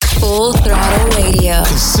Full Throttle Radio.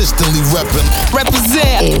 Consistently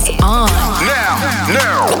represent is on.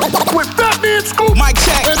 Now, with Fatman Scoop, Mike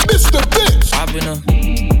Check, and Mr. Vince. I've been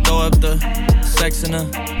throw up the sex in her.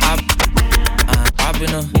 I've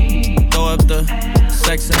been throw up the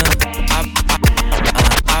sex in her.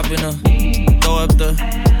 I've been throw up the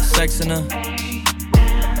sex in her.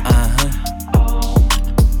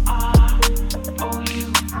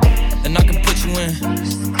 And I can put you in.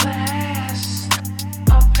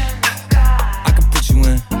 I can put you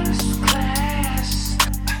in.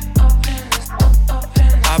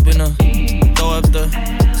 I've been throw up the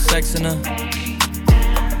sex in her.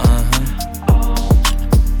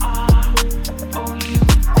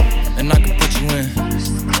 And I can put you in.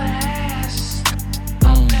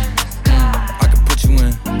 I can put you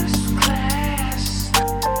in.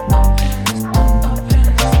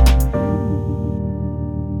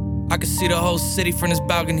 I can see the whole city from this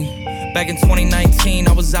balcony. Back in 2019,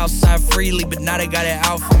 I was outside freely, but now they got it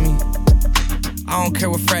out for me. I don't care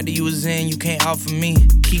what frat you was in, you can't out for me.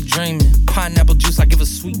 Keep dreaming. Pineapple juice, I give a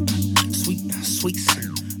sweet.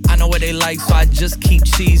 I know what they like, so I just keep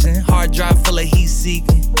cheesing. Hard drive full of heat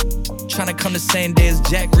seeking. Tryna come the same day as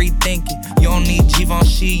Jack rethinking. You don't need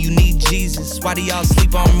Givenchy, you need Jesus. Why do y'all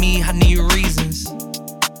sleep on me? I need reasons.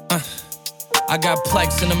 I got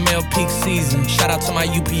Plex in the mail peak season. Shout out to my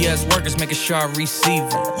UPS workers, making sure I receive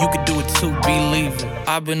it. You could do it too, believe it.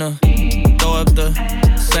 I've been throw up the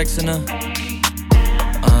sex in her.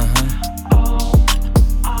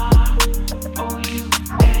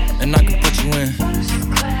 And I can put you in.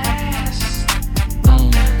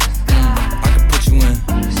 I can put you in.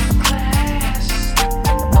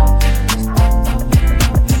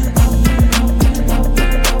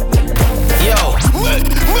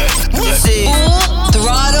 Full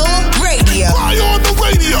Throttle Radio. Fly on the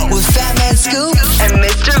radio. With Fatman Scoop and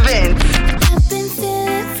Mr. Vince. I've been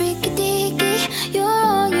feeling freaky deaky. You're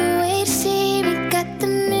on your way to see me. Got the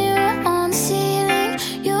mirror on the ceiling.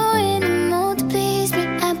 You're in the mood to please me.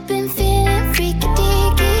 I've been feeling freaky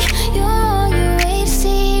deaky. You're on your way to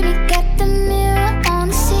see me. Got the mirror on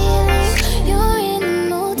the ceiling. You're in the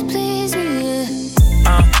mood to please me.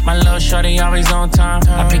 My little shorty always on time.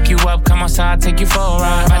 I pick you up, come outside, take you for a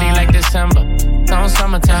ride. Body like December, on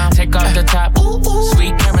summertime. Take off the top,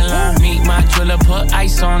 sweet Caroline. Meet my jeweler, put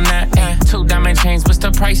ice on that. 2 diamond chains, what's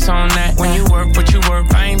the price on that? When you work, what you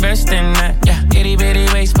work, I invest in that. Yeah, itty bitty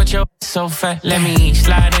waist, but your so fat. Let me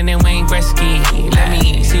slide in and Wayne Gretzky. Let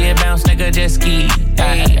me see it bounce like a jet ski.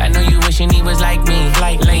 Hey, I know you wishing he was like me.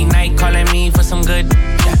 Like late night calling me for some good.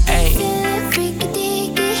 Yeah, hey. Feeling freaky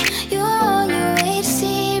deaky. You're on your way to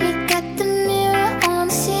see me. Got the mirror on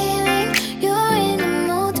the ceiling. You're in the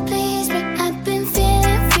mood to please me. I've been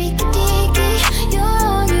feeling freaky deaky. You're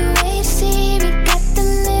on your way to see me. Got the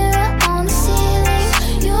mirror on the ceiling.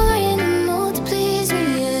 You're in the mood to please me.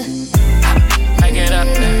 Back it up.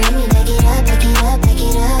 Let me back it up, back it up, back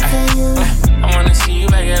it up for you. I wanna see you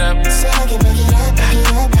back it up. So I can back it up, back it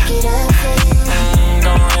up, back it up for you.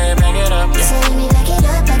 Go ahead, back it up. So let me back it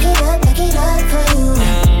up, back it up, back it up for you.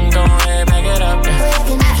 Go ahead, back it up. Boy, I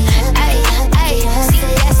can back it up, back it up, back it up See, for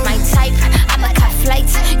you. that's my type. I'ma cut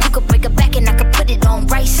flights. You could break it back and I could put it on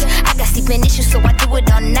rice. I got sleeping issues, so I do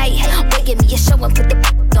it all night. Boy, give me a show and put the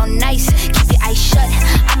on nice. Keep your eyes shut.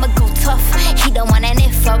 I'ma go tough. He don't want an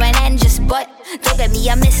if or an and just but. Don't get me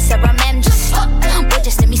a miss or a ma'am just. Boy,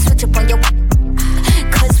 just let me switch up on your.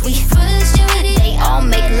 Cause we first they all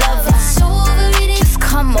make love. Just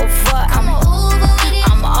come over. I'm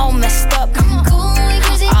all messed up.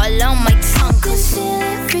 All on my tongue. Cause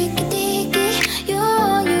feeling freaky deaky. You're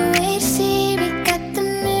on your way to see me. Got the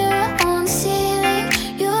mirror on the ceiling.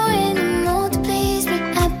 You're in the mood to please me.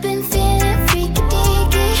 I've been feeling freaky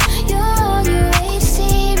deaky. You're on your way to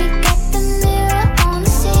see me. Got the mirror on the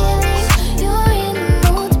ceiling. You're in the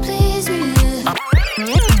mood to please me.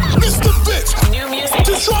 Mr. Vince,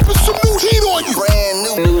 just dropping some new heat on you. Brand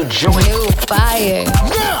new joint. New fire.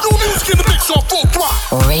 Now, new music in the mix on Full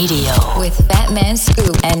Throttle Radio. With Fatman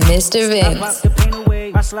Scoop and Mr. I Vince. pop the pain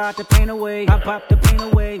away, I slide the pain away. I pop the pain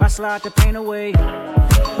away, I slide the pain away.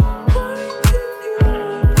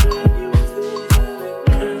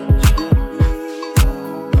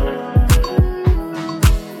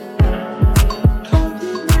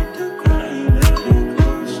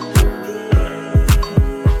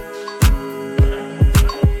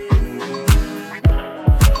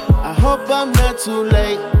 I hope I'm not too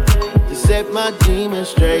late to set my demons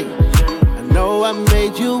straight. I know I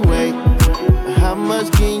made you wait, but how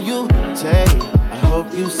much can you take? I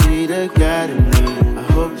hope you see the God in me. I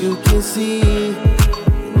hope you can see.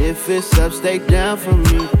 And if it's up, stay down for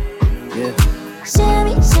me. Yeah.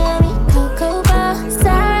 Sherry, cocoa bar,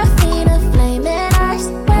 Sarah.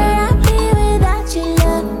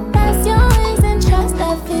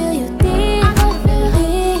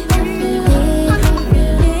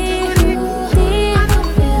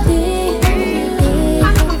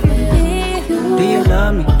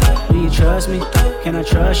 trust me? Can I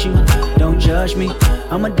trust you? Don't judge me.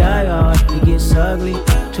 I'm a die-hard, it gets ugly.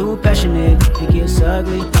 Too passionate, it gets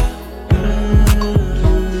ugly.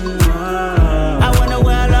 I wonder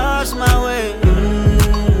where I lost my way.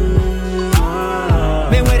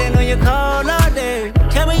 Been waiting on your call all day.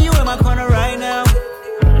 Tell me you in my corner right now.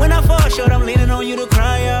 When I fall short, I'm leaning on you to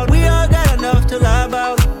cry out. We all got enough to lie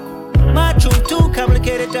about. My truth too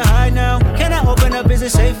complicated to hide now. Can I open up? Is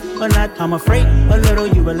it safe or not? I'm afraid a little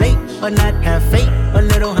you relate or not. Have faith a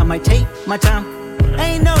little. I might take my time.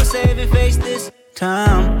 Ain't no saving face this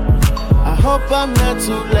time. I hope I'm not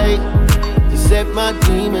too late to set my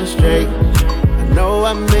demons straight. I know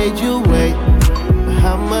I made you wait, but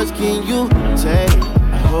how much can you take?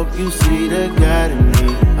 I hope you see the God in me.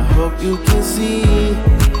 I hope you can see.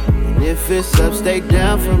 And if it's up, stay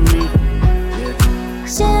down for me.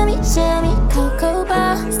 Shimmy, shimmy, cocoa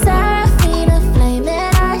bar, Seraphina,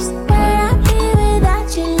 flaming eyes. Where I be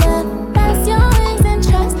without your love? Rest your wings and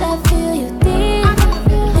trust I feel you deep,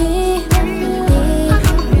 deep, deep.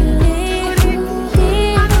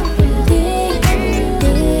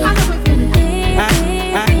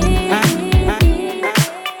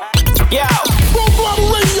 Yo, Throttle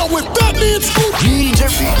Radio with Fatman Scoop, DJ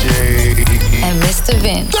and Mr.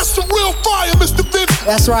 Vince. That's the real fire, Mr. Vince.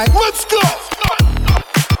 That's right. Let's go.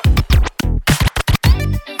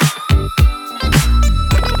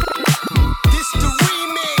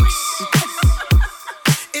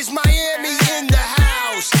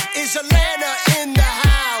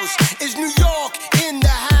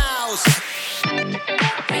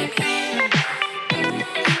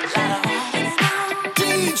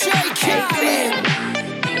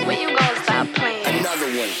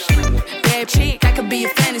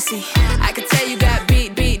 I can tell you got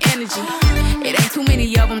beat energy. It ain't too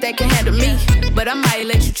many of them that can handle me, but I might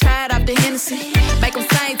let you try it off the Hennessy. Make them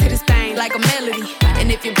sing to this thing like a melody.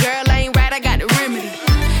 And if your girl ain't right, I got the remedy.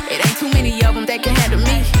 It ain't too many of them that can handle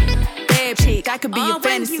me. Bad chick, I could be your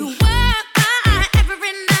fantasy. When you work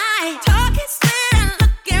every night, talking sweet and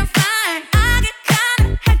looking fine, I get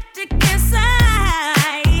kinda hectic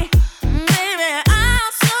inside. Baby,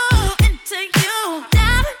 I'm so into you.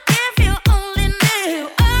 Darling, if you only knew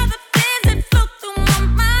all the things that flow through my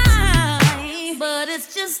mind. But it's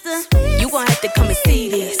just a you gon' have to come and see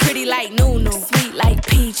this. Pretty like Nunu, sweet like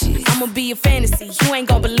peaches. I'ma be a fantasy, you ain't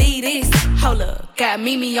gon' believe this. Hold up, got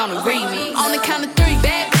Mimi on the remix. On the count of 3,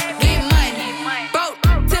 back, get money. Broke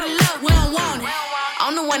to the left, we don't want it.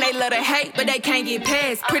 I'm the one they love to hate, but they can't get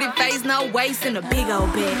past. Pretty face, no waist, and a big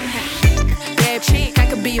old bag. Bad chick, I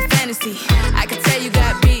could be a fantasy. I can tell you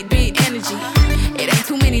got beat energy. It ain't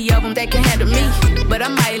too many of them that can handle me, but I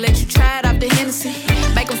might let you try it off the Hennessy.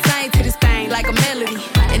 Make them sing to this thing like a melody.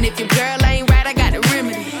 And if your girl ain't right, I got the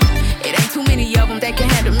remedy. It ain't too many of them that can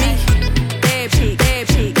handle me. Bad chick, bad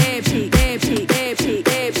chick, bad chick, bad chick, bad chick,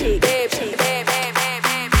 bad chick, bad chick, bad, bad, bad,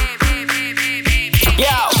 bad, bad, bad, bad, bad, bad.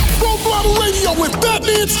 Yo, Throttle Radio with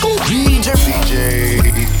Fatman Scoop, DJ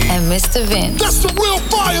and Mr. Vince. That's the real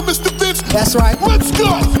fire, Mr. Vince. That's right. Let's go.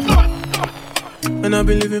 And I've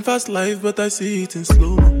been living fast life, but I see it in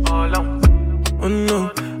slow. Oh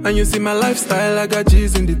no, and you see my lifestyle, I got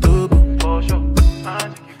G's in the turbo.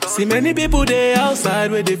 See many people there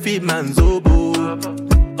outside where they feed man's oboe.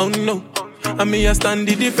 Oh no, and me I stand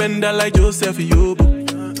the defender like Joseph Yobo.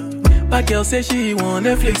 My girl say she want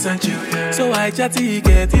Netflix and chill, so I chatty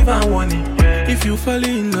get even warning. If you fall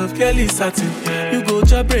in love, Kelly satin. You go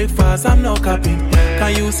to breakfast, I'm not capping.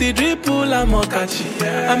 Can you see dripple, I'm not catching.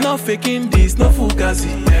 I'm not faking this, no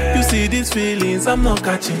fugazi. You see these feelings, I'm not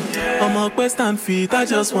catching. I'm a quest and feet, I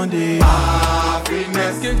just want it.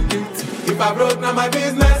 Happiness. If I broke, now my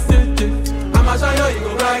business. I'ma show you, you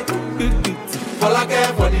go right. All I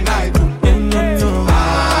care for the night.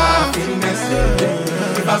 Happiness.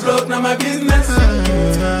 If I broke, now my business.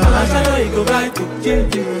 I'ma show you, you go right.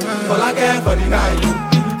 All I care for the night.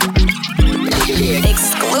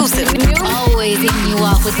 Exclusive. Always hitting you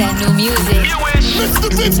off with that new music. Mr.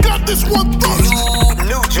 Vince got this one first.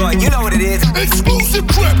 New joint, you know what it is. Exclusive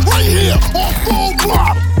trip right here on Full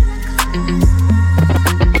Block.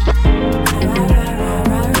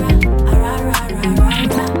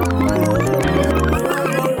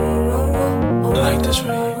 I like this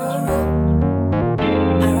right here.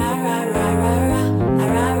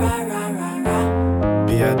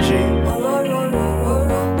 B.I.G.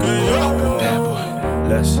 Bad boy.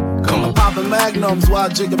 Let's come on. Poppin' magnums while I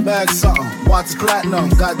jig a bag something. Watch platinum,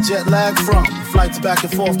 got jet lag from flights back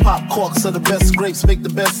and forth. Pop corks are the best grapes, make the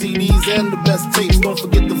best CDs and the best tapes. Don't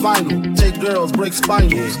forget the vinyl. Take girls, break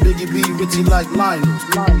spinals. Biggie B, Richie like Lionel.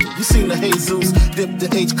 You seen the Jesus, dip the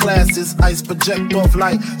H classes, ice project off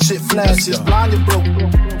light, shit flashes. Blinded broke,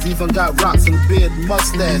 even got rocks and beard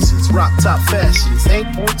mustaches. Rock top fashions, ain't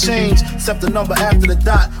change except the number after the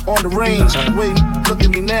dot on the range. Wait, look at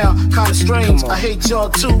me now, kinda strange. I hate y'all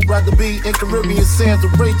too, rather be in Caribbean sands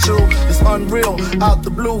with Rachel. It's unreal, out the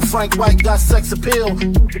blue, Frank White got sex appeal.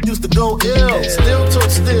 Used to go ill, still took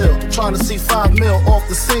still, trying to see 5 mil off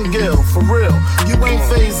the single, for real. You ain't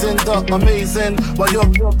phasing the amazing, while you're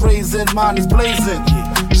raising, mine is blazing.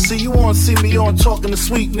 See you on, see me on, talking to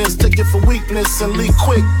sweetness, take it for weakness and leave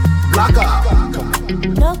quick. Lock up.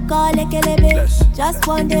 Look all like a little just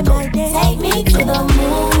one day my day. Take me to the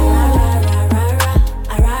moon.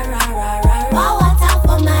 Pour water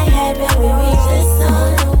for my head when we reach the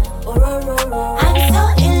sun. I'm so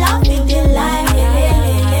in love with the life.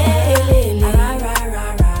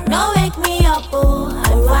 Don't wake me up, oh,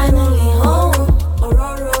 I'm finally home.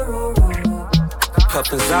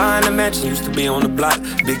 Puffin' Zion, the mansion used to be on the block.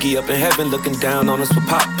 Biggie up in heaven looking down on us with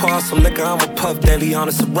pop. Pour some liquor, I'ma puff daily on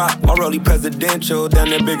us a rock. My rollie presidential, down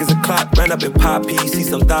there big as a clock. Ran up in Poppy, see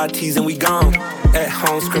some thigh tees and we gone. At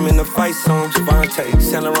home screaming the fight song. Javante,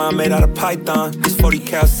 Saint Laurent made out of python. This 40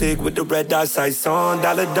 cal cig with the red dot sights on.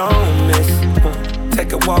 Dollar don't miss.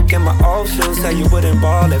 Take a walk in my old shoes, say you wouldn't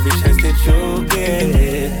ball every chance that you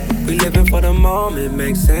get. We living for the moment,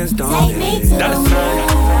 makes sense, don't Take it? me to the moon.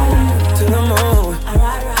 To the moon,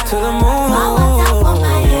 to the moon. Pour water for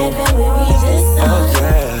my head when we reach the sun. Oh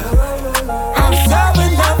yeah, I'm so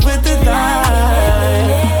in love with the night.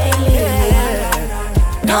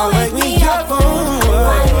 Don't wake me up,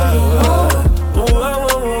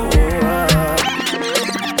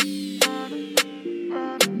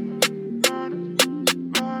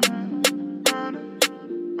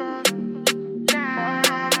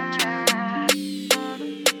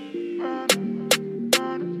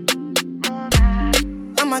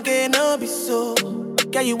 I'ma get no be so.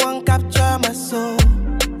 Girl, you won't capture my soul.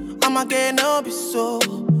 I'ma get no be so.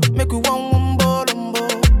 Make we one wumbo lumbo.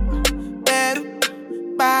 Better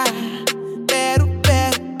bye, better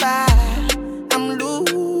bye. I'm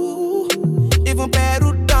loose. Even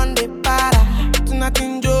better done the para. Tonight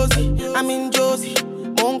in Josie, I'm in Josie.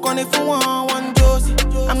 Won't call if you want Josie.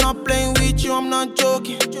 I'm not playing with you, I'm not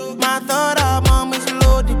joking. My thought of mom is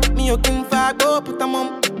loaded. Me you can fire go, but I'm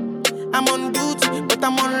on duty, but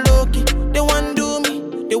I'm on low-key. They want do me,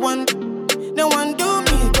 they want do me.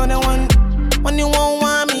 Cause they want, when you won't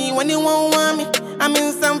want me, when you won't want me. I'm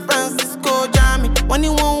in San Francisco, Jammy. When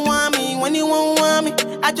you won't want me, when you won't want me.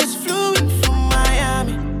 I just flew in from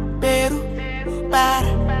Miami. Peru, para.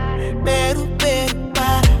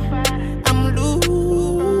 I'm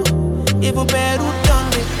loose, even Peru done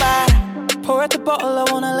me para. Pour out the bottle, I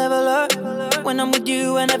wanna level up. When I'm with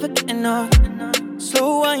you, I never get enough.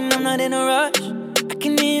 Slow wine, I'm not in a rush. I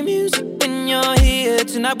can hear music when you're here.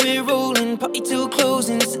 Tonight we're rolling, party till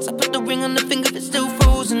closing. Since I put the ring on the finger, it's still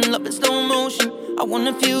frozen. Love in slow motion, I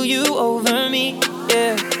wanna feel you over me,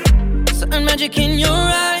 yeah. Certain magic in your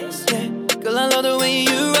eyes, yeah. Girl, I love the way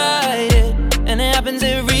you ride it. And it happens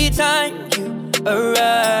every time you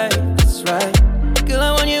arrive, that's right. Girl,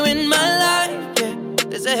 I want you in my life, yeah.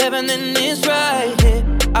 There's a heaven and it's right here,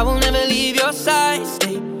 yeah. I will never leave your side,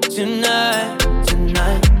 stay tonight.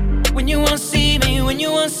 When you won't see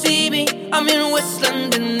me, I'm in West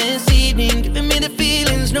London this evening. Giving me the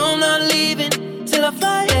feelings, no I'm not leaving till I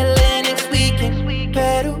fly LA next weekend.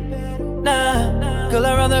 Peru, nah, girl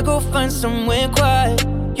I'd rather go find somewhere quiet.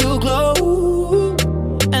 You glow,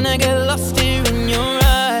 and I get lost here in your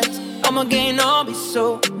eyes. I'ma gain, I'll be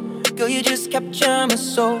so. Girl you just capture my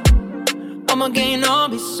soul. I'ma gain, I'll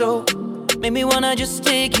be so. Make me wanna just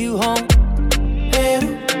take you home.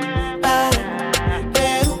 Peru, para.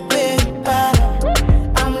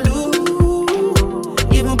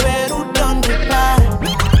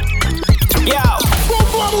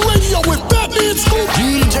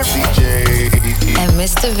 DJ and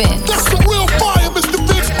Mr. Vince. That's the real fire, Mr.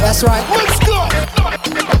 Vince. That's right. Let's go.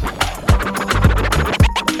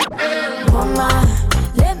 Woman,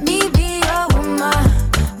 let me be your woman.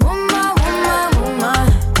 Woman, woman, woman.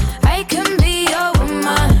 I can be your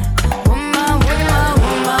woman. Woman, woman,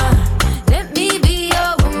 woman. Let me be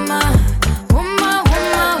your woman. Woman,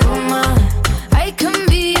 woman, woman. I can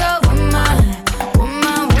be your woman.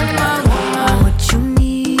 Woman, woman, woman. What you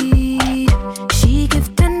need? She give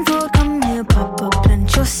 10 fold, come here, pop up,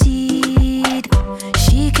 plant your seed.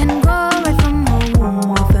 She can grow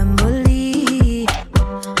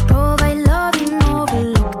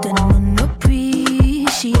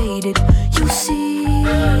complicated. You see,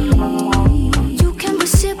 you can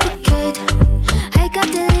reciprocate. I got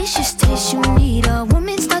delicious taste. You need a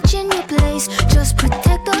woman's touch in your place. Just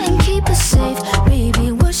protect her and keep her safe.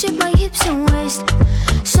 Baby, worship my hips and waist.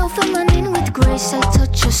 So feminine with grace. I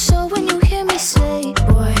touch your soul when you hear me say,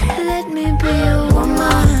 boy, let me be a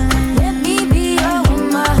woman. Let me be a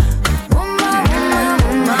woman. Woman, woman,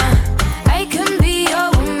 woman. I can be a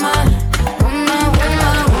woman. Woman,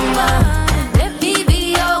 woman, woman. Let me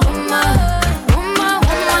be a woman. Woman,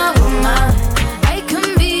 woman, woman. I can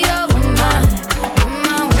be a woman.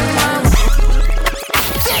 Woman, woman.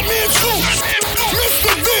 Fatman too.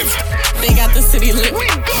 Mr. Vince. They got the city lit. We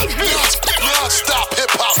good bitch. Non-stop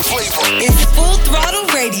hip-hop flavor. It's Full Throttle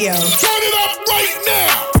Radio. Turn it up right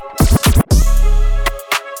now.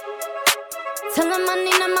 Tell them I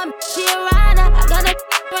need my bitch, she a rider. I got a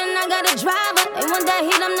and I got a driver. They want that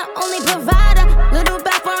heat, I'm the only provider. Little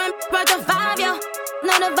back for him, worth a 5, yo.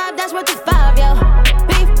 Know the vibe, that's worth a 5, yo.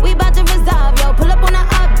 Beef, we bout to resolve, yo. Pull up on the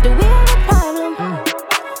up, do we have a problem?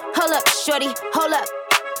 Hold up, shorty, hold up.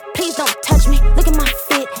 Please don't touch me. Look at my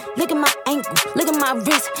fit, look at my ankle, look at my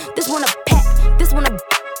wrist. This one a pack, this one a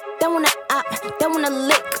that one a op, that one a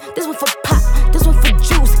lick. This one for pop, this one for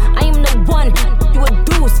juice. I am the one, you a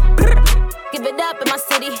deuce. Give it up in my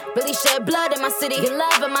city, really shed blood in my city. Get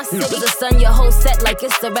love in my city. The sun, your whole set like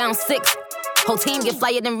it's around 6. Whole team get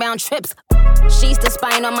flyer than round trips. She's the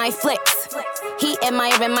spying on my flicks. He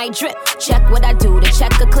admiring my drip. Check what I do, the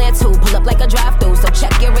check a clear too. Pull up like a drive-through, so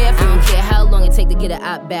check your rear view. I don't care how long it take to get it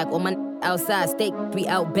out back. Or my outside steak, we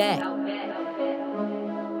out back.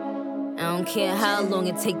 I don't care how long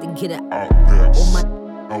it take to get it out back. Or my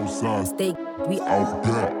outside steak, we out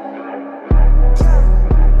back.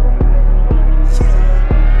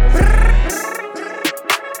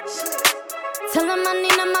 Tell them I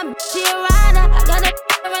need my bitch, she a rider. I got a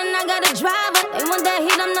and I got a driver. They want that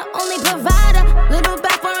heat, I'm the only provider. Little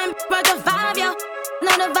back for him, worth a 5, yo.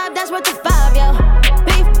 Know the vibe, that's worth a 5, yo.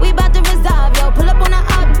 Beef, we bout to resolve, yo. Pull up on the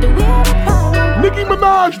up, do we have a problem? Nicki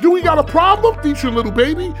Minaj, Do We Got a Problem? Featuring Little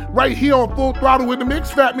Baby. Right here on Full Throttle in the Mix.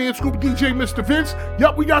 Fatman Scoop, DJ Mr. Vince.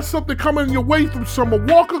 Yup, we got something coming your way from Summer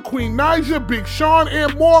Walker, Queen Naija, Big Sean,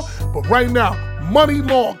 and more. But right now, Money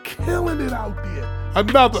Long killing it out there.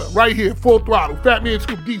 Another right here, Full Throttle. Fatman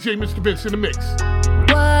Scoop, DJ Mr. Vince in the mix.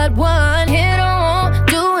 What one hitter won't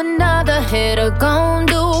do, another hitter gon'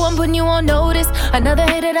 do. I'm putting you on notice. Another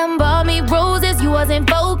hitter done bought me roses. You wasn't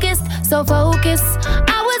focused, so focused.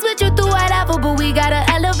 I was with you through whatever, but we gotta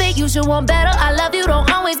elevate. You should want better. I love you, don't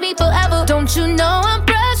always be forever. Don't you know I'm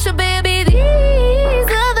pressure, baby?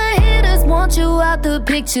 These other hitters want you out the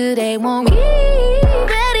picture. They want me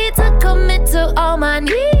ready to commit to all my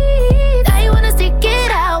needs. Stick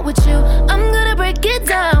it out with you. I'm gonna break it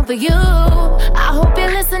down for you. I hope you're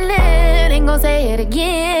listening. Ain't gon' say it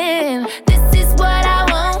again. This is what I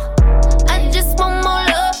want. I just want more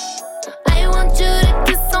love. I want you to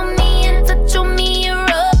kiss on me and touch on me and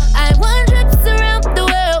rub. I want trips around the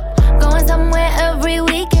world, going somewhere every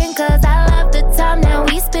weekend, cause I love the time that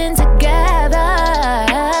we spend together.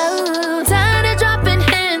 Tired of dropping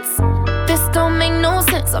hints. This don't make no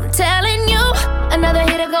sense. I'm telling you, another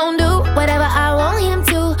hitter gon' do whatever I want him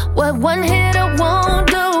to. What one hitter won't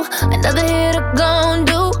do, another hitter gon'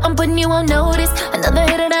 do. I'm putting you on notice. Another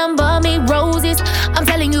hitter done bought me roses. I'm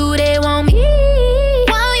telling you they want me.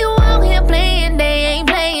 While you out here playing, they ain't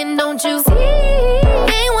playing, don't you see?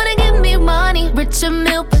 They wanna give me money, richer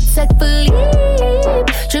meal, protect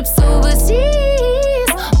Philippe. Trips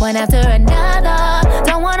overseas, one after another.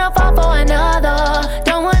 Don't wanna fall for another.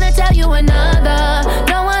 Don't wanna tell you another.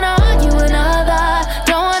 Don't wanna argue another.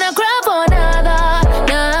 Don't wanna cry for another.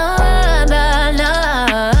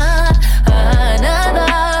 Another.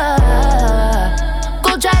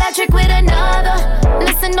 Go try that trick with another.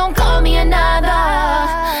 Listen, don't call me another.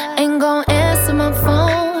 Ain't gon' answer my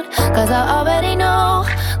phone, cause I already know.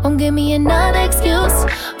 Gon' give me another excuse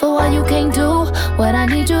for why you can't do what I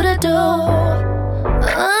need you to do.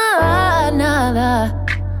 Another.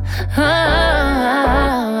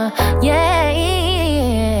 Yeah.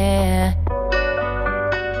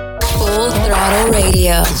 Full Throttle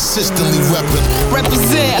Radio. Consistently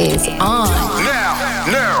represent is on.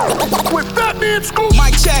 Now. With Fatman Scoop,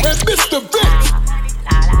 Mike Check, and Mr. Vince.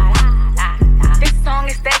 This song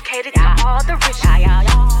is dedicated to all the rich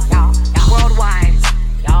worldwide.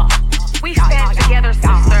 We stand together,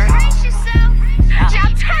 sister. Now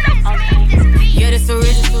turn up. Yeah, this a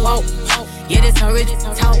rich walk. Yeah, this a rich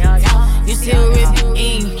talk. You still rich,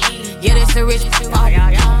 yeah, this a rich walk.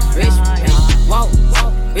 Rich walk,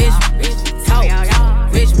 rich talk,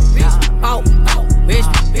 rich walk, rich.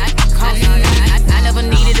 I never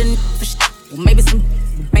needed a for shit. Well, maybe some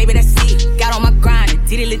baby that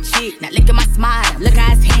titty little chick. Now look at my smile, look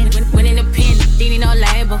how it's handled. Went independent, didn't need no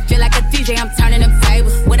label. Feel like a DJ, I'm turning them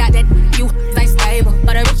tables. Without that, you ain't stable.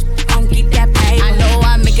 But a rich don't get that paper. I know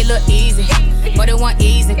I make it look easy, but it wasn't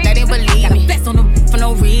easy. They didn't believe me. Best on them for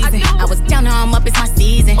no reason. I was down, now I'm up, it's my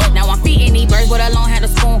season. Now I'm feeding these birds with a long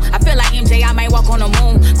handle spoon. I feel like MJ, I might walk on the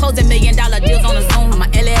moon. Closing $1 million deals on the Zoom. I'm a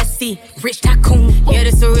LSC, rich tycoon. Yeah,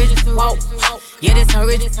 this a rich walk. Yeah, this a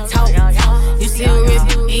rich talk. You see a rich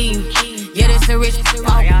eat. Yeah, this a rich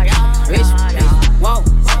walk. Rich walk.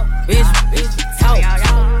 Rich talk.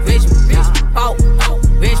 Rich walk.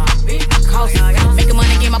 Rich cost. Making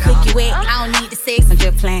money, get my cookie wet. I don't need the sex, I'm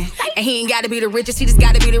just playing. And he ain't gotta be the richest, he just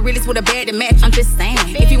gotta be the realest with a bad to match. I'm just saying.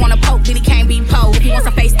 If he wanna poke, then he can't be poked. If he wants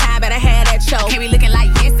a FaceTime, better have that show. Can't be looking like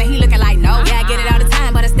yes, and he looking like no. Yeah, I get it all the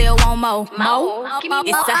time, but I still want more.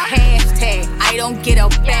 It's a hashtag. I don't get a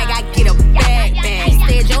bag, I get a bag. He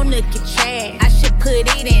said your nookie trash. I should put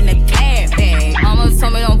it in a glad bag. Mama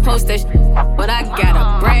told me don't post that but I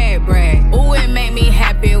gotta brag. Ooh, it make me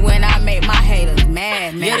happy when I make my haters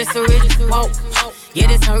mad. Yeah, this a rich walk. Yeah,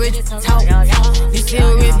 this a rich talk. You see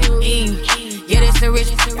a rich eat. Yeah, this a rich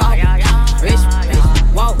walk. Rich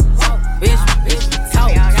walk. Rich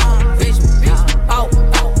talk. Rich walk.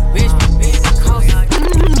 Rich cost.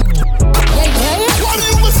 Why do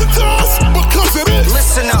you listen to us? Because it is.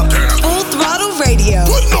 Listen up. Full Throttle Radio.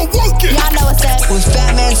 Put no work in. Y'all know what's up. With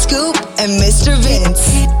Fatman Scoop and Mr. Vince.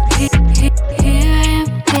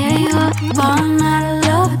 Here you are, falling out of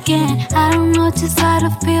love again. I don't know just how to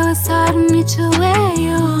feel, it's hard to meet you where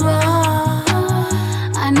you are.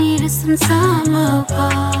 I needed some time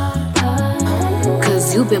apart.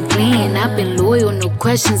 Cause you've been playing, I've been loyal, no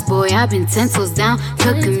questions, boy. I've been 10 toes down,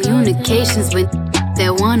 cut communications with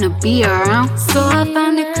that wanna be around. So I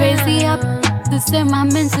found it crazy, I this in my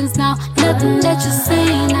mentions now. Nothing that you're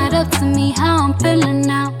saying, not up to me, how I'm feeling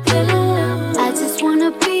now. I just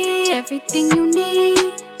wanna be everything you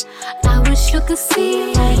need. I wish you could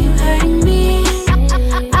see how you hurting me.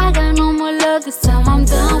 I got no more love this time, I'm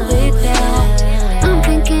done with that. I'm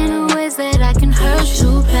thinking of ways that I can hurt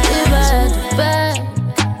you back.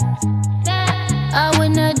 I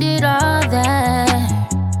wouldn't have did all that.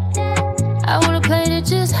 I would've played it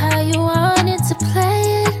just how you wanted to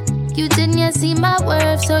play it. You didn't yet see my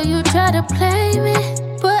worth, so you tried to play me.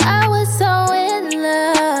 But I was so in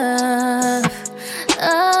love.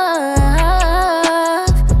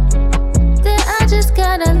 Then I just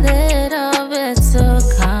got a little bit too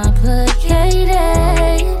complicated.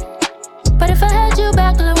 But if I had you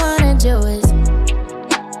back, all I wanna do is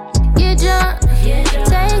you jump,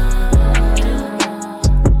 take.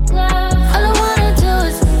 All I wanna do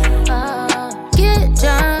is get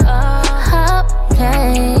drunk, hop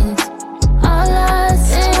planes. All us,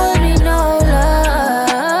 it would be no love.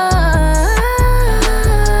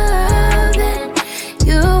 Then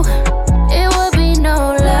you, it would be no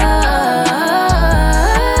love.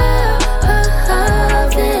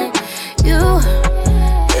 Then you,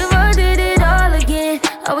 if I did it all again,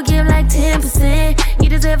 I would give like 10%. You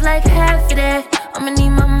deserve like half of that. I'ma need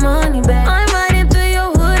my money back. I'm riding through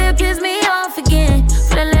your hood, it pissed me off again.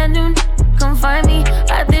 For the land, come find me.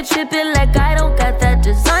 Out there tripping like I don't got that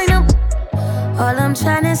designer. All I'm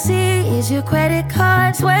trying to see is your credit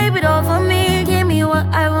card. Swipe it all for me. Give me what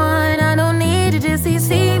I want. I don't need to just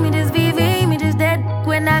see me, just VV me, just that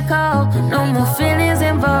when I call. No more feelings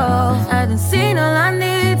involved. I done seen all I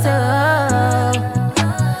need to.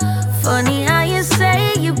 Funny how you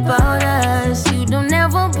say you bought us. You don't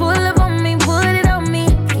ever pull up on me, put it on me.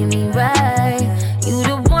 Give me right. You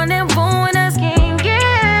the one that won't us. Can't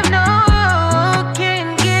give no.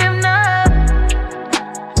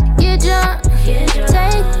 You jump,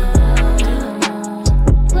 take.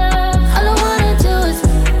 All I wanna do is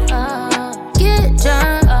get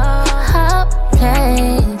drunk, hop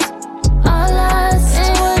planes. All us,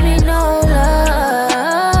 it would be no love.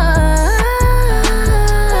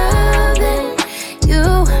 Then you,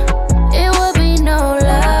 it would be no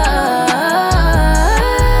love.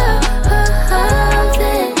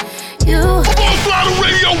 Then you. Throttle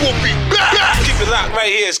Radio will be back. Keep it locked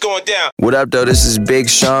right here, it's going down. What up, though? This is Big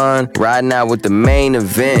Sean, riding out with the main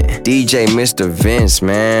event, DJ Mr. Vince,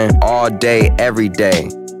 man. All day, every day.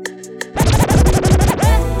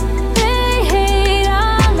 They hate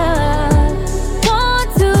our love, want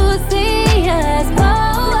to see us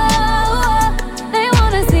fall. They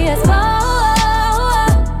wanna see us fall.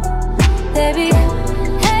 They be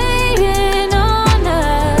hating on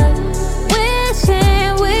us,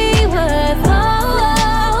 wishing we would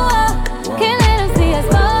fall. Can't let them see us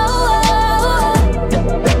fall.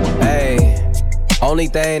 Hey, only Only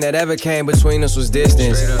thing that ever came between us was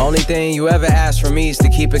distance. Only thing you ever asked from me is to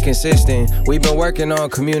keep it consistent. We've been working on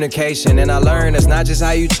communication, and I learned it's not just how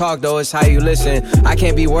you talk, though, it's how you listen. I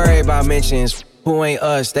can't be worried about mentions. Who ain't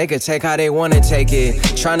us? They could take how they wanna take it.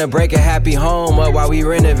 Tryna break a happy home up while we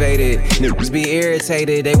renovate it. Niggas be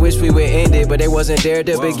irritated, they wish we would end it, but they wasn't there at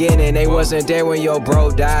the beginning. They wasn't there when your bro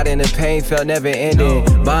died and the pain felt never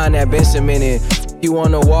ending. Buying that been cemented. You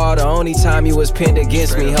on the wall, the only time you was pinned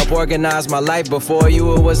against me. Help organize my life before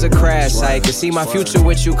you, it was a crash site. Could see my future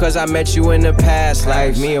with you cause I met you in the past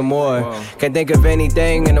life, me and more. Can't think of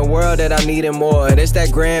anything in the world that I needed more. It's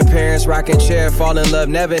that grandparents rocking chair, fall in love,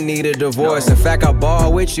 never need a divorce. In fact, I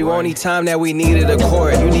ball with you only time that we needed a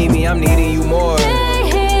court. You need me, I'm needing you more.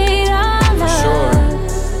 They hate our love. Sure.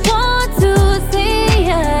 Want to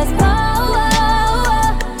see us fall.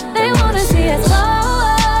 They wanna see us fall.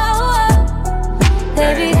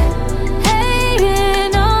 They be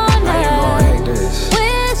hating on us,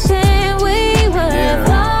 wishing we would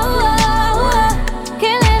fall.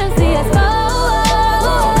 Can't let them see us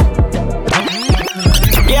fall.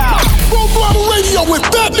 Yeah, Full Throttle Radio with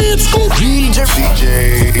Fatman, Scoop, DJ,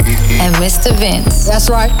 and Mr. Vince. That's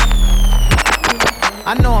right.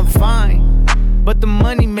 I know I'm fine, but the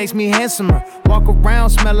money makes me handsomer. Walk around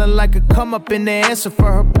smelling like a come up in the answer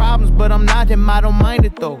for her problems, but I'm not him, I don't mind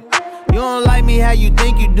it though. You don't like me how you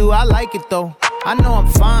think you do, I like it though. I know I'm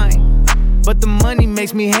fine, but the money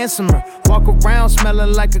makes me handsomer. Walk around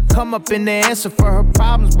smelling like a come up in the answer for her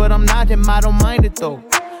problems, but I'm not him, I don't mind it though.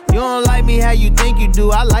 You don't like me how you think you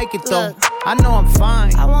do, I like it though. Look, I know I'm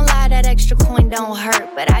fine. I won't lie, that extra coin don't hurt,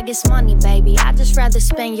 but I guess money, baby, I just rather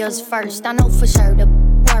spend yours first. I know for sure the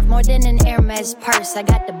worth more than an Hermes purse. I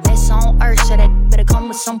got the best on earth, so that better come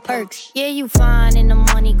with some perks. Yeah, you fine and the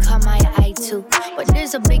money caught my eye too, but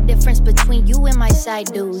there's a big difference between you and my side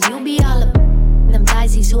dude. You be all up them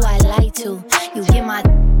guys, he's who I like to. You get my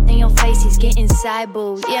in your face, he's getting side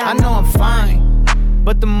booed. Yeah, I know I'm fine,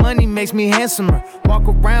 but the money makes me handsomer. Walk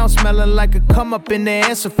around smelling like a come up in the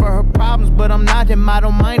answer for her problems, but I'm not him, I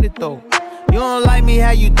don't mind it though. You don't like me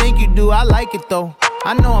how you think you do, I like it though.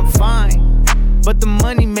 I know I'm fine, but the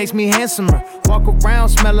money makes me handsomer. Walk around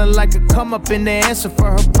smelling like a come up in the answer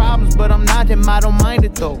for her problems, but I'm not him, I don't mind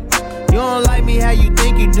it though. You don't like me how you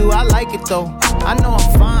think you do, I like it though. I know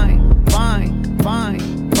I'm fine, fine, fine,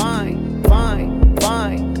 fine, fine, fine,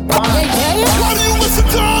 fine. Why do you listen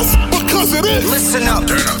to us? Because it is. Listen up.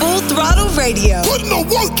 Full Throttle Radio. Put no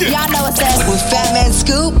work in. Y'all know what's up. With Fatman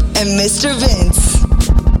Scoop and Mr. Vince.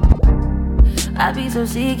 I be so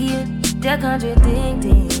sick of that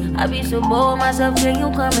contradicting. I be so bold myself, can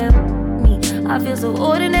you come and me? I feel so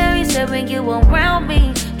ordinary, so when you around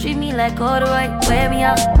me. Treat me like all the right, wear me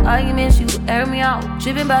out. Arguments, you air me out.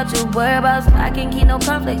 Tripping about your whereabouts. I can't keep no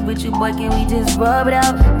conflict with you, boy, can we just rub it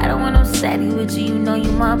out? I don't want no steady with you, you know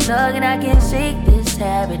you my plug. And I can't shake this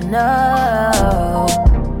habit, no.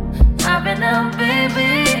 I've been up,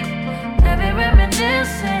 baby. Heavy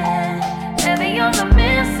reminiscing. Heavy on the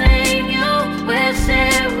missing. You wish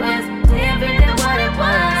it was different than what it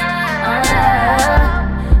was.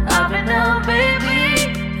 I've been up, baby.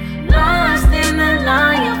 Lost in the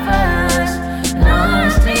lion first.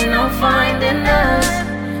 Lost in no finding us.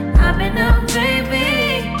 I've been up,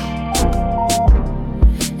 baby.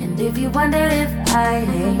 And if you wonder if I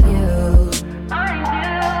hate you, I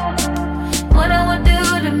do. What I would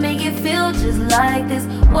do to make it feel just like this.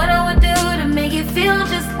 What I would do to make it feel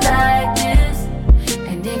just like this.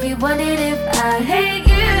 And if you wondered if I hate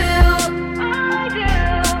you, I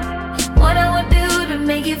do. What I would do to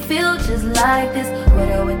make it feel just like this. What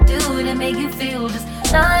I would do to make it feel just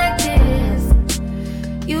like this.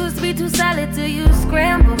 Used to be too solid till you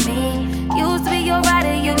scramble me. Used to be your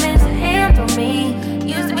rider, you meant to handle me.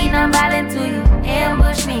 Used to be non-violent till you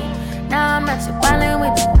ambush me. Now I'm at your wildin'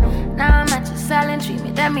 with you. Now I'm at your silent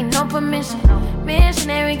treatment, that mean no permission.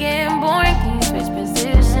 Missionary getting boring, can you switch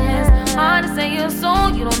positions? Hard to say your soul,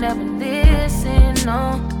 you don't ever listen,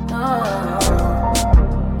 no, no.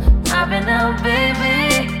 I've been up,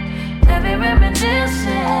 baby. Heavy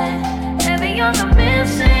reminiscing. Heavy on the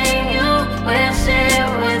missing. You wish it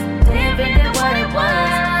was different than what it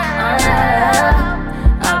was.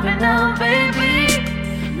 I've been up, baby.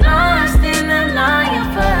 Lost in the lion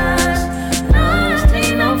first. Lost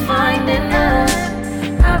in no finding us.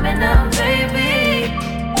 I've been up, baby.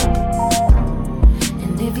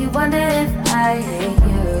 And if you wonder if I hate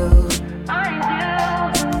you, I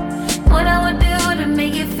do. What I would do to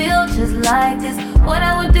make it feel just like this. What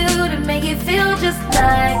I would do to make it feel just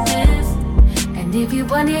like this. And if you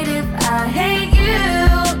wondered if I hate you,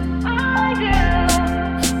 I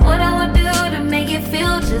do. What I would do to make it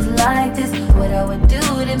feel just like this. What I would do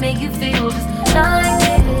to make it feel just like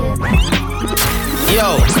this.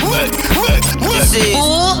 Yo, this is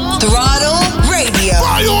Full Throttle Radio.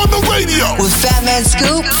 Fire on the radio with Fatman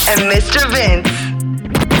Scoop and Mr. Vince.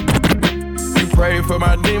 You pray for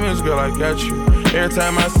my demons, girl, I got you. Every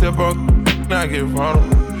time I sip on, I get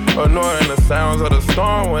vulnerable. Annoying the sounds of the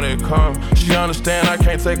storm when it comes. She understand I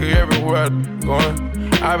can't take her everywhere I'm going.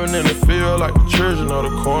 I've been in the field like the children of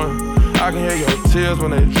the corn. I can hear your tears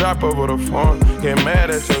when they drop over the phone. Get mad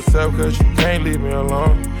at yourself cause you can't leave me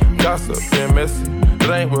alone. Gossip and messy,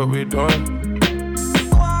 that ain't what we doing.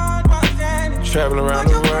 Traveling around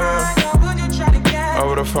the world,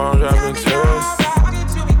 over the phone dropping tears.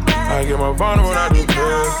 I get more vulnerable when I do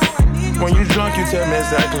pills. When you drunk you tell me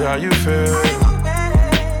exactly how you feel.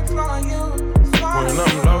 When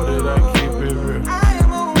I'm loaded I keep it real.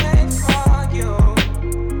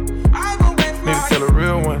 Need to tell a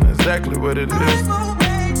real one exactly what it is.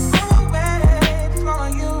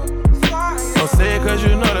 Don't say it cause you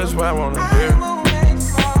know that's why I wanna hear.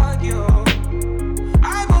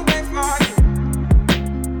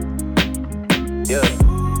 Yeah,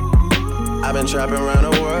 I've been trapping around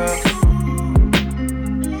the world.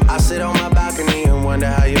 I sit on my balcony and wonder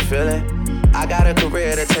how you're feeling. I got a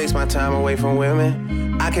career that takes my time away from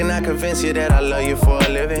women. I cannot convince you that I love you for a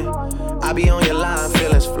living. I be on your line,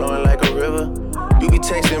 feelings flowing like a river. You be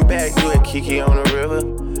texting back, you at Kiki on the river.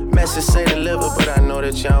 Message say deliver, but I know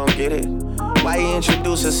that y'all don't get it. Why you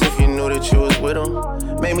introduce us if you knew that you was with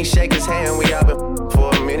him? Made me shake his hand, we all been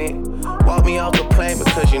for a minute. Walk me off the plane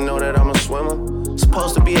because you know that I'm a swimmer.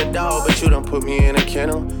 Supposed to be a dog, but you done put me in a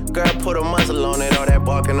kennel. Girl, put a muzzle on it, all that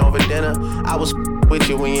barking over dinner. I was with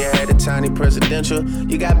you when you had a tiny presidential.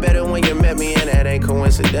 You got better when you met me, and that ain't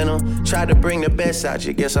coincidental. Tried to bring the best out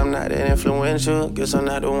you, guess I'm not that influential. Guess I'm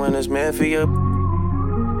not the one that's meant for you.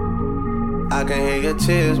 I can hear your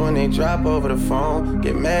tears when they drop over the phone.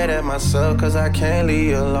 Get mad at myself cause I can't leave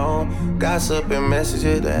you alone. Gossip and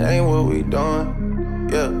messages, that ain't what we doing.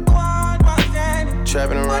 Yeah.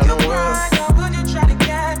 Trapping around the world.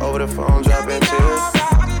 Over the phone, dropping tears.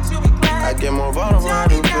 I get more vulnerable, I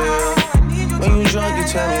do feel. When you drunk, you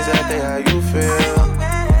tell me exactly how you feel.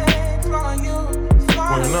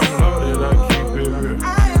 When I'm loaded, I keep it real.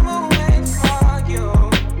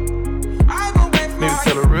 Need to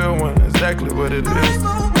tell a real one exactly what it is.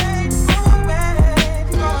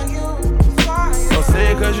 Don't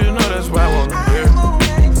say it cause you know that's why I wanna hear.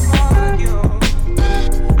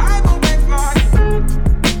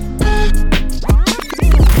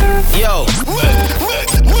 Yo,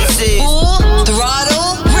 this is Full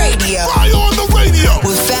Throttle Radio. Fire on the radio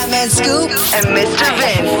with Fatman Scoop and Mr.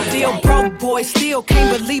 Vince. Still broke, boy, still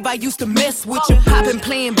can't believe I used to mess with you. I've been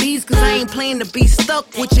playing B's cause I ain't playing to be stuck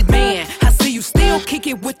with you, man. I see you still kick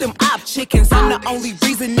it with them op chickens. I'm the only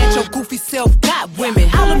reason that your goofy self got women.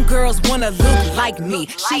 All them girls wanna look like me.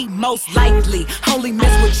 She most likely only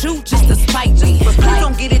mess with you just to spite me. But please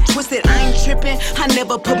don't get it twisted, I ain't tripping. I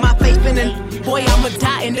never put my faith in it. Boy, I'ma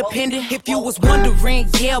die independent. If you was wondering,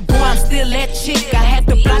 yeah, boy, I'm still that chick. I had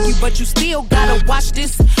to block you, but you still gotta watch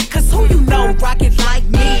this. Cause who you know rockin' like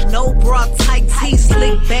me? No bra, tight tee,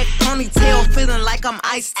 slick back, ponytail, feeling like I'm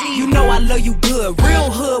iced tea. You know I love you good,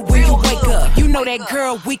 real hood when you wake up. You know that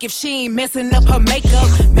girl weak if she ain't messing up her makeup.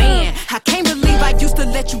 Man, I can't believe I used to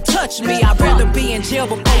let you touch me. I'd rather be in jail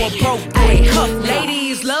before a broke boy cuff.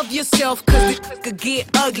 Ladies, love yourself cause it could get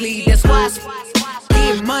ugly. That's why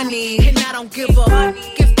I get money and I don't give a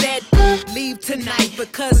give that leave tonight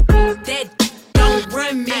because that don't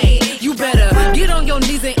run me. You better get on your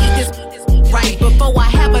knees and eat this right before I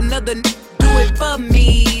have another do it for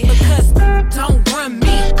me. Because don't run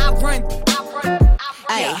me, I run.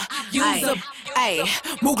 Ay, use a ay,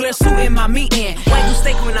 Mugler suit in my meeting. Wagyu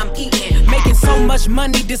steak when I'm eating. Making so much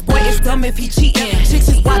money, this boy is dumb if he cheating. Chicks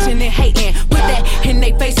is watching and hating. Put that in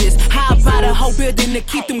their faces. How about a whole building to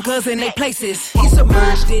keep them girls in their places? He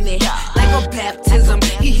submerged in it like a baptism.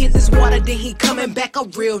 He hit this water, then he coming back a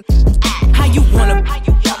real. How you wanna,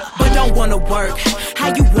 but don't wanna work?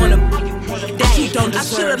 How you wanna, that he don't deserve?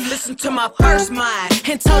 I should've listened to my first mind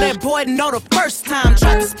and told that boy no the first time.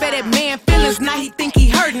 Tried to spare that man feelings, now he think he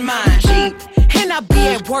hurting mine. And I be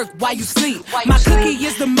at work while you sleep. My cookie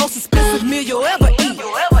is the most expensive meal you'll ever eat.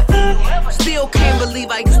 Still can't believe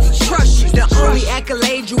I used to trust you. The only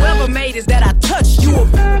accolade you ever made is that I touched you.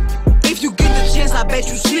 If you get the chance, I bet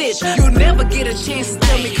you snitch. You'll never get a chance to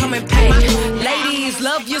tell me come and pay. Ladies,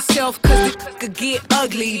 love yourself cause it could get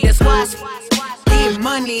ugly. That's why I get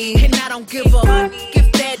money and I don't give a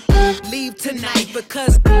give that leave tonight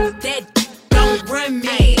because that don't run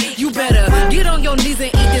me. You better get on your knees and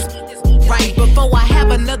eat this right before I have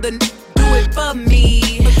another do it for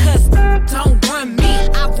me. Because don't run me,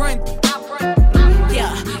 I run.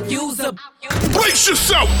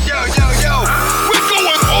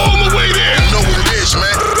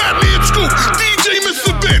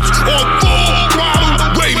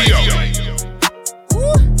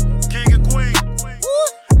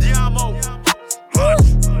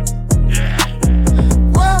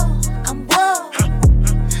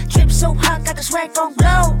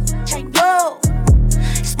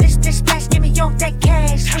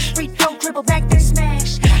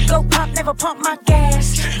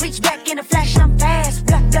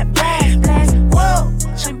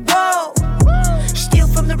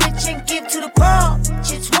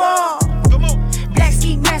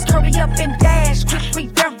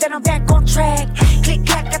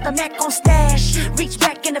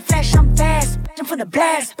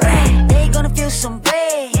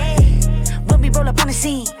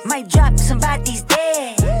 scene. Might drop somebody's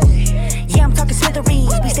dead. Yeah, I'm talking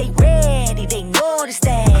smithereens. We stay ready. They notice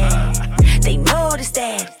that. They notice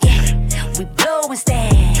that. Yeah, we blow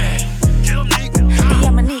instead. Yeah,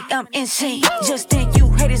 I'm unique, I'm insane. Just think you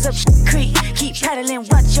haters up creek. Keep paddling,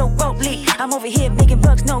 watch your boat leak. I'm over here making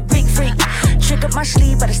bucks, no Greek freak. Trick up my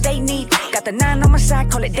sleeve, but I stay neat. Got the 9 on my side,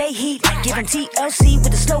 call it day heat. Giving TLC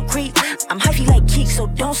with a slow creep. I'm hyphy like Keek, so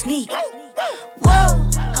don't sneak. Whoa,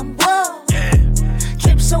 I'm whoa.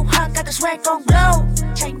 Drip so hot, got this rack on blow.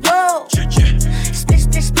 Chain roll. Splish,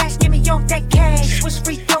 splish, splash, give me on that cash. Switch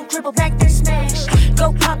free throw, dribble back, then smash.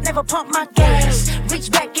 Go pop, never pump my gas. Reach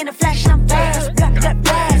back in a flash, I'm fast. Black, black,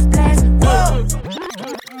 blast, blast. Whoa.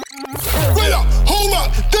 Wait up, hold up,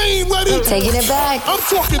 they ain't ready. Taking it back. I'm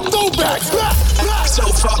talking throwbacks. Back. So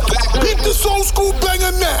far back. Beat this old school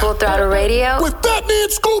banger now. Full Throttle Radio. With Fatman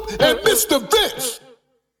Scoop and Mr. Vince.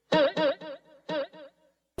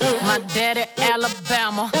 My daddy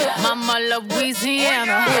Alabama, mama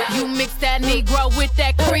Louisiana. You mix that Negro with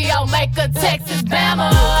that Creole, make a Texas Bama.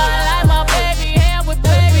 I like my baby hair with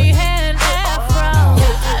baby hair and afro.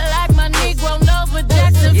 I like my Negro nose with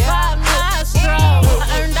Jackson 5 nostrils.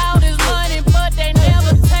 I earned all this money, but they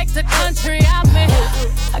never take the country out me.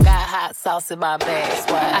 I got hot sauce in my bag,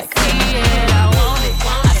 swag. I see it, I want it.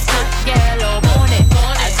 I stuck yellow on it.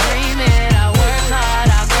 I dream it, I work hard,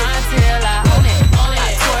 I grind till I own it.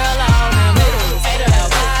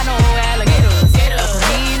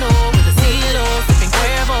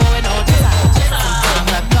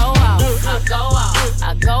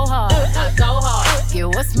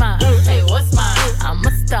 What's mine? Hey, what's mine? I'm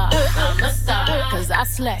a star. Cause I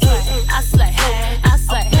slay. I slay. I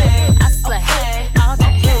slay. I slay. All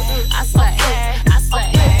day. I slay. I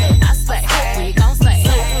slay. I slay. We gon' slay.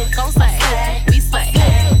 Gon' slay. We slay.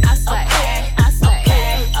 I slay. I slay.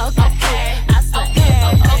 Okay. I slay.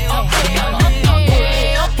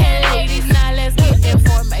 Okay, ladies, now let's get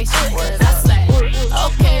information. Cause I slay.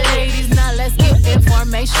 Okay, ladies, now let's get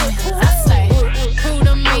information. Cause I slay. Prove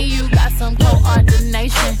to me you got some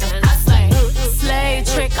coordination. I say, slave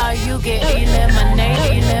trick, or you get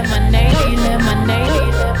eliminated, eliminated, eliminated,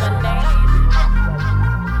 eliminated.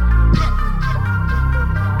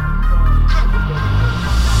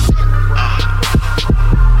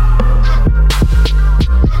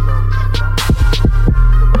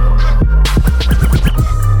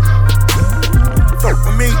 Fuck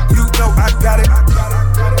with me, you know I got it.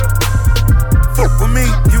 Fuck with me,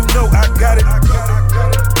 you know I got it.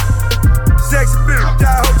 Sexy bitch, I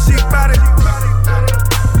hope she bout it.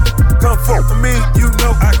 Come fuck with me, you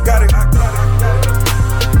know I got it.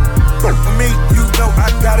 Fuck with me, you know I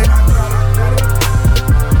got it.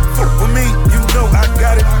 Fuck with me, you know I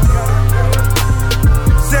got it.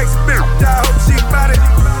 Sexy bitch, I hope she bout it.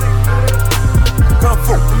 Come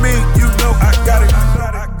fuck with me, you know I got it.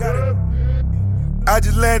 I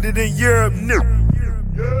just landed in Europe, new.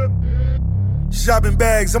 Shopping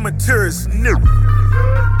bags, I'm a tourist, new.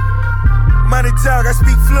 Money talk, I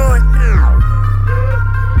speak fluent.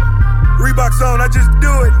 Reeboks on, I just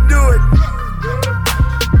do it.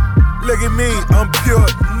 Look at me, I'm pure,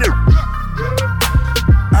 new.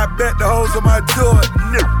 I bet the hoes on my door,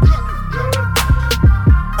 new.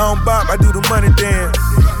 I don't bop, I do the money dance.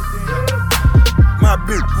 My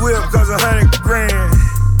big whip costs 100 grand.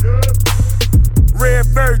 Red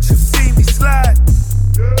bird, you see me slide.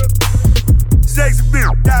 Sexy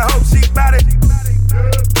bitch, I hope she bout it.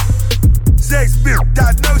 Sex bitch,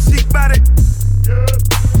 I know she bout it.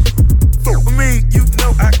 Fuck with me, you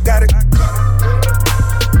know I got it.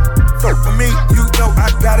 Fuck with me, you know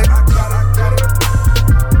I got it.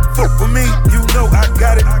 Fuck with me, you know I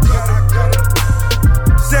got it.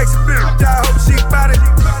 Sex bitch, I hope she bout it.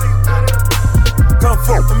 Come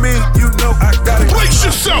fuck with me, you know I got it. Brace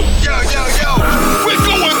yourself! Yo! We're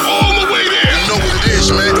going all the way there! You know what it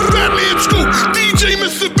is, man. Fatman Scoop, DJ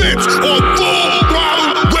Mr. Vince on Full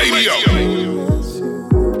Throttle Radio.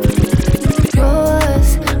 Yours,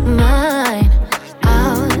 mine,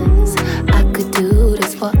 ours. I could do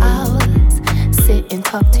this for hours. Sit and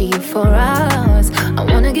talk to you for hours. I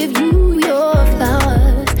wanna give you your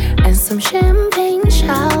flowers and some champagne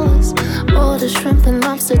showers. All the shrimp and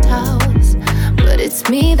lobster towers. But it's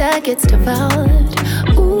me that gets devoured.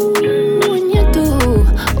 Ooh, when you do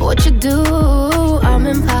what you do, I'm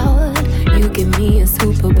empowered. You give me a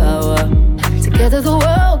superpower. Together the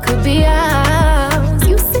world could be ours.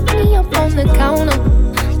 You sit me up on the counter.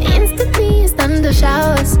 Instantly it's thunder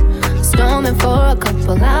showers. Storming for a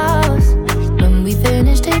couple hours. When we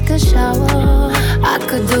finish, take a shower. I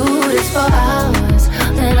could do this for hours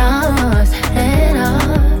and hours and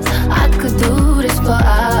hours. I could do this for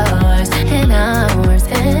hours and hours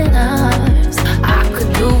and hours. I could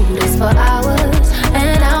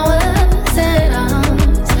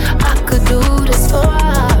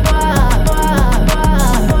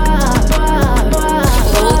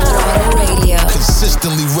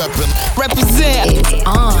reppin'. Represent. It's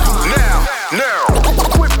on. Now.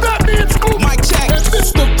 With Fatman Scoop, Mike check. and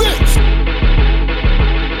Mr. Vince.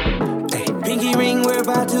 Pinky ring, we're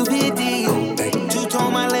about 250.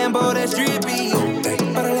 Two-tone my Lambo, that's drippy.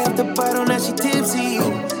 But I left the bottle, now she tipsy.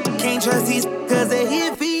 Can't trust these cause they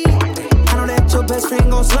hippie. I know that your best friend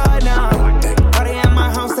gon' slide now. Party at my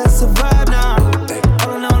house, that's a vibe now.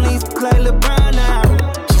 All on these like LeBron now.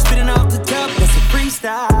 She spitting off the top, that's a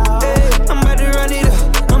freestyle. Hey, I'm about to run it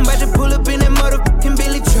up. I'm about to pull up in that motherfucking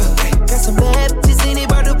Billy truck. Got some bad bitches in it,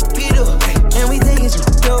 about to fuck it up. And we think it's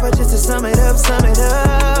over just to sum it up.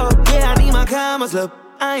 Yeah, I need my commas, look.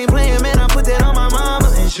 I ain't playing, man, I put that on my mama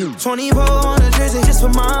and shoot. 24 on the jersey just for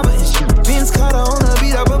mama and shoot. Vince Carter on the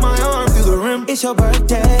beat, I put my arm through the rim. It's your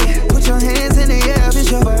birthday, put your hands in the air if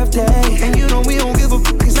it's your birthday. And you know we don't give a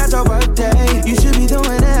fuck, it's not your birthday. You should be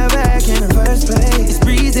throwing that back in the first place. It's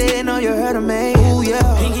breezy, know you heard of me. Ooh, yeah.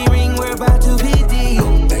 Pinky ring, we're about 250.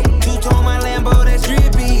 Two-tone my Lambo, that's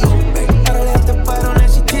drippy. I left the bottle, now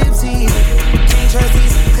she tipsy. Can't trust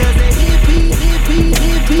these cause they hippie.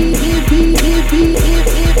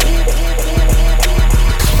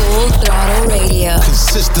 Full Throttle Radio.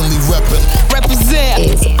 Consistently reppin'. Represent.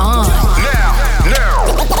 It's on. Now.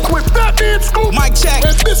 With Fatman Scoop, Mike check.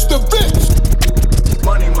 and Mr. Vince.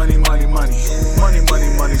 Money.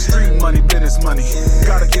 Street money, business money.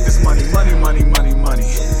 Gotta get this money. Money.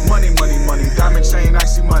 Diamond chain,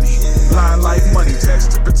 icy money. Line life money.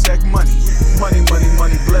 Text to protect money. Money.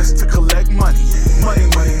 Blessed to collect money. Money.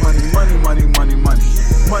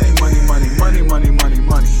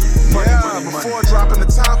 Before dropping the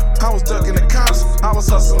top, I was ducking the cops. I was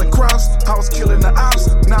hustling crops. I was killing the ops.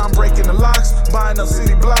 Now I'm breaking the locks. Buying up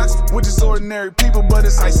city blocks. We're just ordinary people, but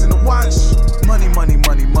it's ice in the watch. Money.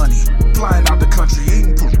 Flying out the country,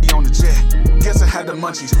 eating poopy on the jet. Guess I had the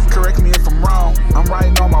munchies. Correct me if I'm wrong. I'm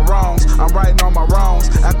righting all my wrongs.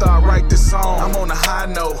 After I write this song, I'm on a high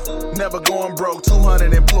note. Never going broke.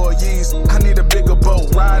 200 employees. I need a bigger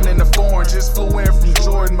boat. Riding in the foreign. Just flew in from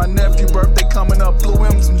Jordan. My nephew birthday coming up. Flew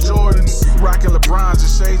in some Jordans. Rocking LeBrons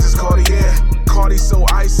and shades is Cartier. Cardi so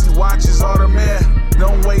icy. Watches all the man.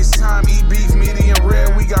 Don't waste time. Eat beef, medium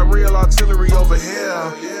rare. We got real artillery over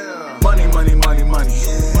here. Money.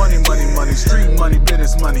 Street money,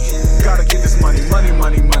 business money. Gotta get this money. Money.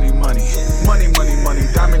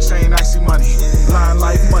 Diamond chain, icy money. Line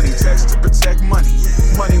life money. Text to protect money.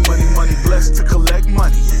 Money. Blessed to collect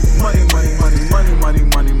money. Money.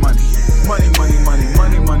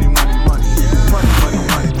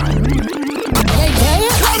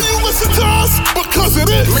 Why do you listen to us? Because it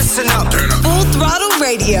is. Listen up. Full Throttle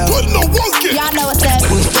Radio. Putting the work in. Y'all know what's up.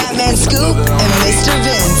 With Fatman Scoop and Mr.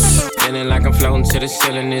 Vince. Feeling like I'm floating to the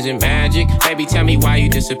ceiling, is it magic? Baby, tell me why you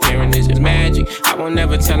disappearing, is it magic? I won't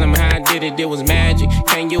never tell him how I did it was magic.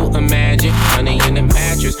 Can you imagine? Honey in the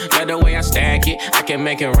mattress, love the way I stack it. I can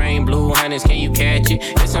make it rain, blue hundreds, can you catch it?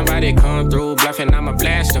 If somebody come through bluffing, I'ma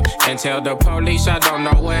blast them. And tell the police I don't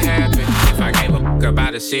know what happened. If I gave a fuck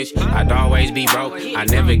about a sitch, I'd always be broke. I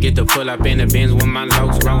never get to pull up in the Benz with my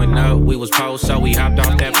locs. Growing up, we was post, so we hopped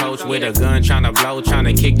off that post with a gun, tryna blow,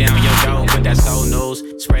 tryna kick down your door. But that's old news,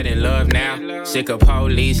 spreading love now. Sick of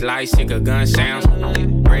police lights, sick of gun sounds.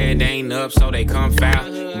 Bread ain't up, so they come foul.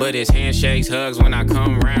 But it's handshakes, hugs when I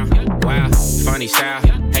come round. Wow, funny style.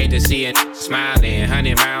 Hate to see it smiling.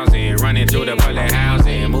 100 miles in, running through the bullet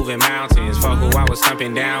housing. Moving mountains, for who I was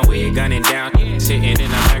thumping down with. Gunning down, sitting in the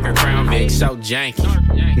back of Crown Vic, so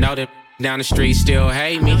janky. Know that down the street still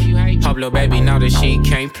hate me. Hope little baby know that she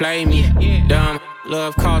can't play me. Dumb,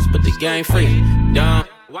 love costs, but the game free. Dumb.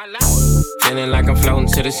 Feeling like I'm floating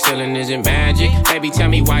to the ceiling, is it magic? Baby, tell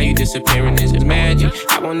me why you disappearing, is it magic?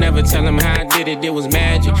 I won't never tell him how I did it was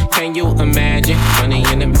magic. Can you imagine? Money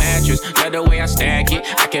in the mattress, love the way I stack it.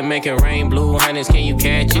 I can make it rain, blue hundreds, can you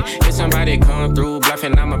catch it? If somebody come through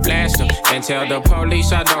bluffing, I'ma blast them. And tell the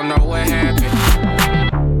police I don't know what happened.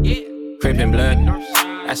 Crippin' blood,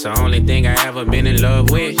 that's the only thing I ever been in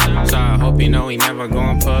love with. So I hope you know he never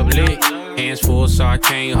going public. Hands full so I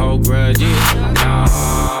can't hold grudges. No,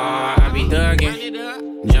 I be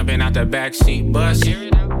thuggin', jumping out the backseat bus.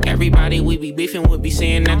 Everybody we be beefing would be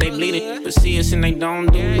saying that they bleeding, but see us and they don't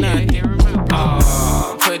do nothing.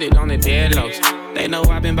 Oh, put it on the dead lows. They know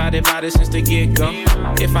I've been bout it since the get-go.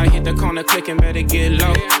 If I hit the corner clicking, better get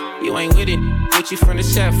low. You ain't with it, with you from the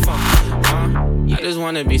set for. I just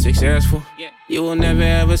wanna be successful. You will never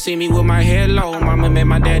ever see me with my head low. Mama met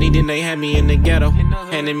my daddy, then they had me in the ghetto.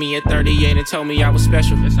 Handed me a 38 and told me I was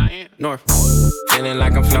special. North. Feeling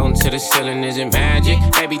like I'm floating to the ceiling, is it magic?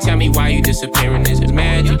 Baby, tell me why you disappearing, is it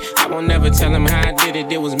magic? I won't never tell him how I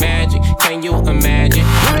did it was magic. Can you imagine?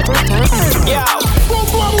 Yo, Full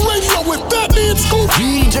Throttle Radio with Fatman Scoop.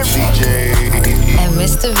 DJ. And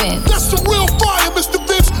Mr. Vince. That's the real fire, Mr.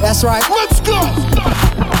 Vince. That's right. Let's go.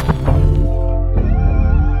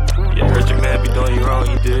 Yeah, I heard your man be doing you wrong,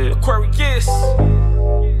 you did. Aquarius.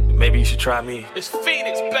 Maybe you should try me. It's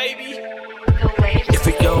Phoenix, baby. If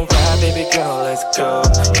we gon' ride, baby girl, let's go.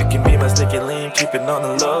 You can be my sneaky link, keep it on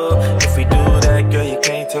the low. If we do that, girl, you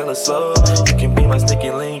can't tell us so. You can be my sneaky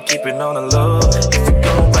link, keep it on the low. If we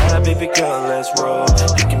gon' ride, baby girl, let's roll.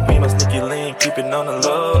 You can be my sneaky link, keep it on the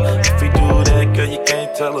low. If we do that, girl, you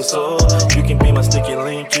can't tell us so. You can be my sneaky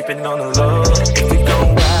link, keep it on the low. If we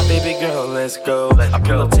gon' ride, baby girl, let's go. I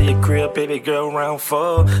pull up to your crib, baby girl, round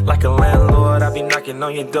 4. Like a landlord, I be knocking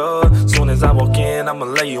on your door. Soon as I walk in, I'ma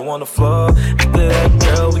lay you on the floor. After that,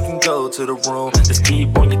 girl, we can go to the room. Just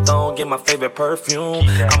keep on your thong, get my favorite perfume.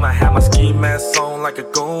 I'ma have my ski mask on like a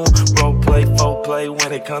goon. Role play, full play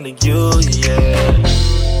when it come to you, yeah.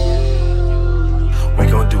 We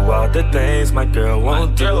gon' do all the things my girl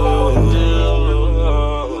won't do.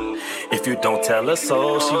 If you don't tell her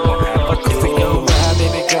so, she won't have a clue. If we gon' ride,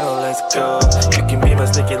 baby girl, let's go. You can be my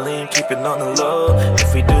sneaky link, keep it on the low.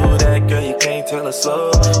 If we do that, girl, you can't tell her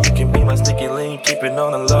so. You can be my sneaky link, keep it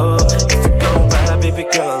on the low. If we gon' ride, baby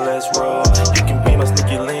girl, let's roll. You can be my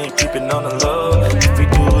sneaky link, keep it on the low. If we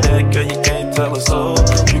do that, girl, you can't tell her so.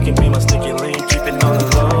 You can be my sneaky link, keep it on the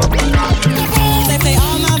low. They play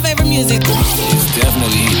all my favorite music. It's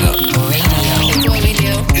definitely heating up. It's what we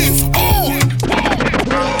do. It's on.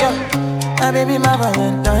 My baby, my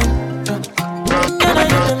Valentine. Can I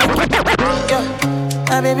hit the make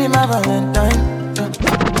my baby, my Valentine.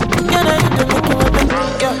 Can I hit the make you with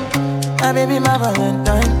them? My baby, my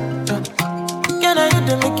Valentine. Can I hit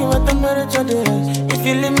the make you with temperature days? If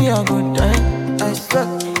you leave me a good time, I swear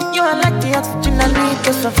you are like the oxygen I need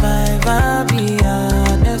to survive. I'll be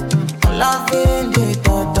honest. I'm loving the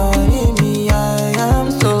thought of me. I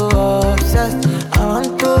am so obsessed. I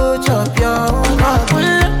want to chop your heart.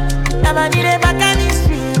 I need a back and it's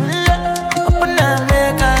real. Open up,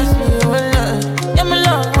 make us feel. Yeah, my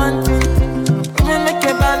love, one thing. We make a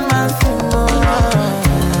bad man sing.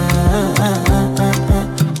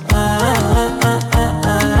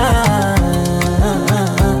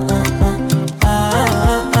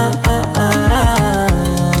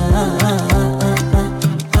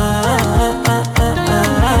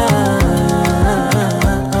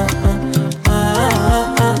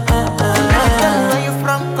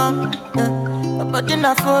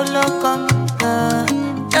 I follow come,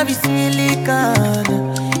 every silicon.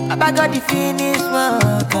 I got the finish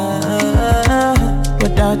work.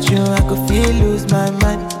 Without you, I could feel lose my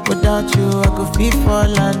mind. Without you, I could feel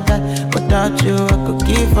fall and die. Without you, I could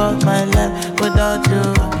give up my life. Without you,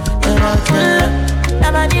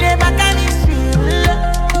 never need a back and it's real.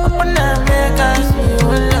 Open up, make us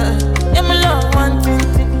feel. Yeah, my love, one thing.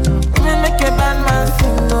 We make a bad man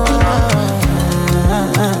sing.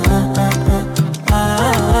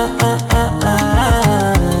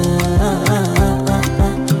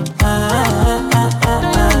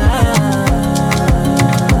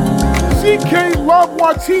 CK Love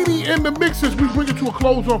Martini in the mix as we bring it to a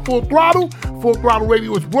close on Full Throttle. Full Throttle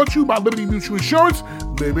Radio is brought to you by Liberty Mutual Insurance.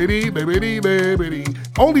 Liberty.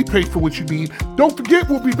 Only pay for what you need. Don't forget,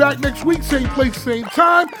 we'll be back next week, same place, same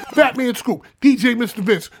time. Fatman Scoop, DJ Mr.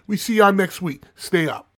 Vince. We see y'all next week. Stay up.